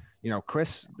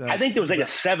 Chris. I think there was like a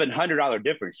 $700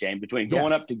 difference, Shane, between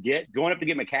going up to get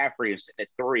McCaffrey and sitting at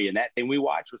 3, and that thing we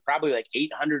watched was probably like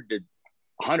 $800 to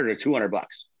 $100 or $200.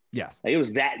 Yes, like it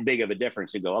was that big of a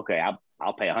difference to go. Okay,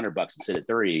 I'll pay $100 and sit at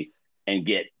 3 and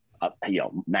get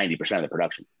 90% of the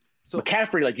production. So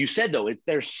McCaffrey, like you said, though,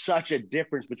 there's such a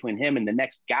difference between him and the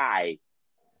next guy.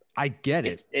 I get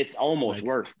it. It's almost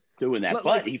worth doing that,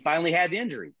 but he finally had the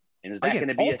injury, and is that going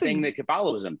to be a thing that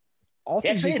follows him? He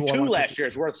actually had 2 last year.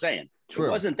 It's worth saying. True.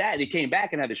 It wasn't that he came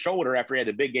back and had the shoulder after he had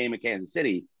the big game in Kansas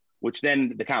City, which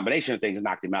then the combination of things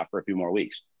knocked him out for a few more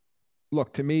weeks.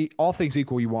 Look, to me, all things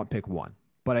equal, you want pick 1.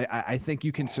 But I think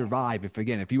you can survive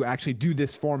if you actually do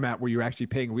this format where you're actually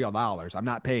paying real dollars. I'm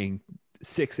not paying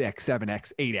 6x,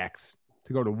 7x, 8x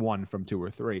to go to 1 from 2 or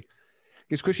 3.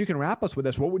 Because Chris, you can wrap us with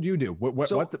this. What would you do?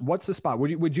 What's the spot?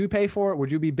 Would you pay for it?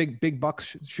 Would you be big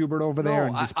bucks Schubert over there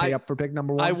and just pay up for pick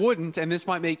number 1? I wouldn't, and this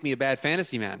might make me a bad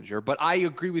fantasy manager, but I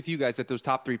agree with you guys that those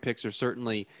top 3 picks are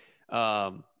certainly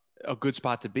a good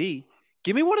spot to be.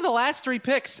 Give me one of the last 3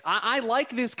 picks. I like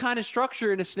this kind of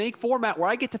structure in a snake format where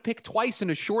I get to pick twice in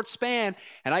a short span,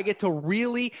 and I get to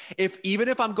really, even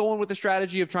if I'm going with the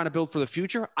strategy of trying to build for the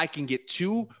future, I can get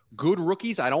 2 good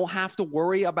rookies. I don't have to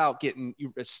worry about getting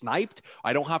sniped.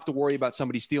 I don't have to worry about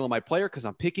somebody stealing my player because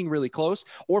I'm picking really close.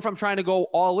 Or if I'm trying to go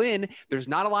all in, there's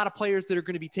not a lot of players that are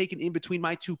going to be taken in between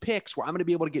my 2 picks where I'm going to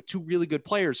be able to get 2 really good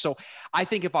players. So I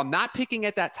think if I'm not picking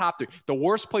at that top 3, the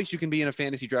worst place you can be in a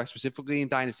fantasy draft, specifically in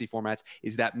dynasty formats,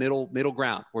 is that middle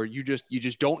ground where you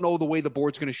just don't know the way the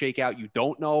board's going to shake out. You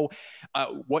don't know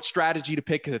what strategy to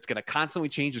pick because it's going to constantly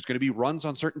change. There's going to be runs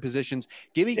on certain positions.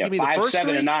 Give me 5, the first 7,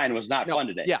 3. and 9 was not fun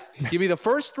today. Yeah. Give me the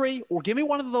first 3 or give me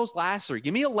one of those last 3.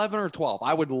 Give me 11 or 12.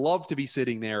 I would love to be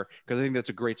sitting there because I think that's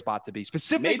a great spot to be,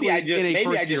 specifically in a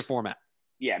first-year format.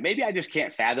 Yeah, maybe I just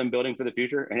can't fathom building for the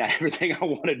future, and everything I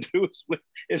want to do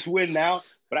is win now.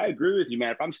 But I agree with you,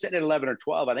 man. If I'm sitting at 11 or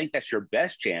 12, I think that's your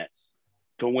best chance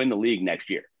to win the league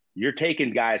next year. You're taking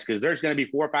guys because there's going to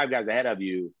be 4 or 5 guys ahead of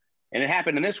you, and it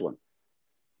happened in this one.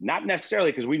 Not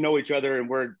necessarily because we know each other and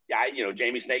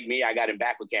Jamie snaked me. I got him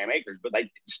back with Cam Akers, but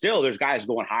still there's guys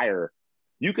going higher.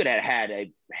 You could have had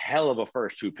a hell of a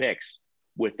first 2 picks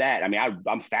with that. I mean,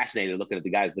 I'm fascinated looking at the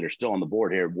guys that are still on the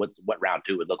board here. What round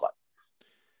 2 would look like.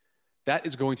 That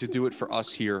is going to do it for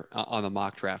us here on the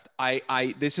mock draft.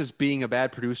 This is being a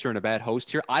bad producer and a bad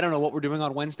host here. I don't know what we're doing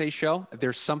on Wednesday's show.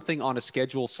 There's something on a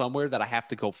schedule somewhere that I have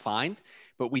to go find,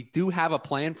 but we do have a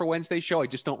plan for Wednesday's show. I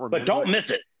just don't remember. But don't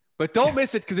miss it. But don't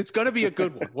miss it because it's going to be a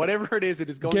good one. Whatever it is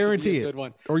going to be a good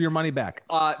one. Or your money back.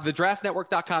 The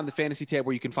draftnetwork.com, the fantasy tab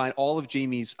where you can find all of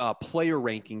Jamie's player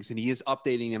rankings, and he is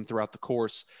updating them throughout the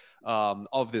course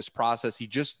of this process. He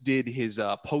just did his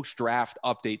post-draft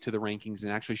update to the rankings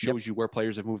and actually shows you where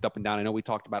players have moved up and down. I know we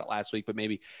talked about it last week, but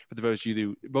maybe for those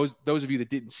of you that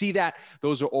didn't see that,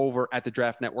 those are over at the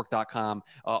draftnetwork.com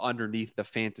underneath the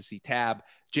fantasy tab.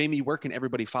 Jamie, where can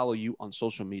everybody follow you on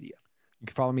social media? You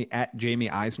can follow me at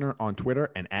Jamie Eisner on Twitter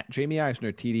and at Jamie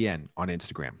Eisner TDN on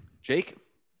Instagram. Jake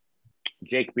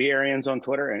B. Arians on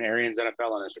Twitter and Arians NFL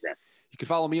on Instagram. You can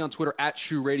follow me on Twitter at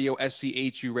Shoe Radio,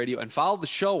 SCHU Radio, and follow the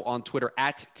show on Twitter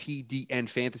at TDN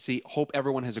Fantasy. Hope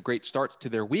everyone has a great start to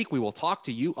their week. We will talk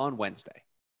to you on Wednesday.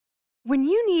 When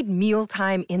you need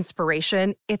mealtime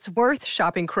inspiration, it's worth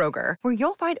shopping Kroger, where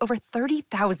you'll find over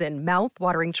 30,000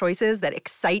 mouth-watering choices that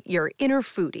excite your inner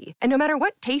foodie. And no matter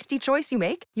what tasty choice you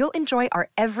make, you'll enjoy our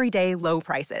everyday low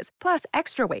prices, plus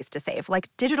extra ways to save,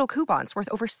 like digital coupons worth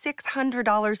over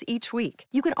 $600 each week.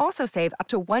 You can also save up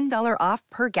to $1 off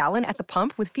per gallon at the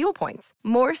pump with fuel points.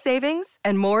 More savings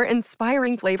and more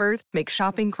inspiring flavors make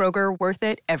shopping Kroger worth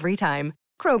it every time.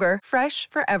 Kroger, fresh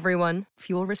for everyone.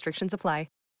 Fuel restrictions apply.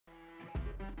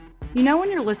 You know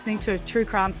when you're listening to a true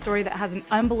crime story that has an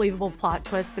unbelievable plot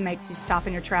twist that makes you stop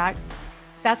in your tracks?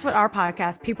 That's what our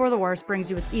podcast, People Are the Worst, brings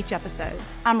you with each episode.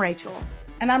 I'm Rachel.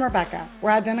 And I'm Rebecca. We're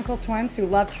identical twins who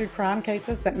love true crime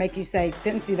cases that make you say,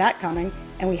 didn't see that coming,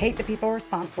 and we hate the people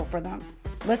responsible for them.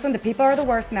 Listen to People Are the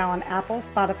Worst now on Apple,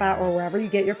 Spotify, or wherever you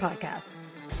get your podcasts.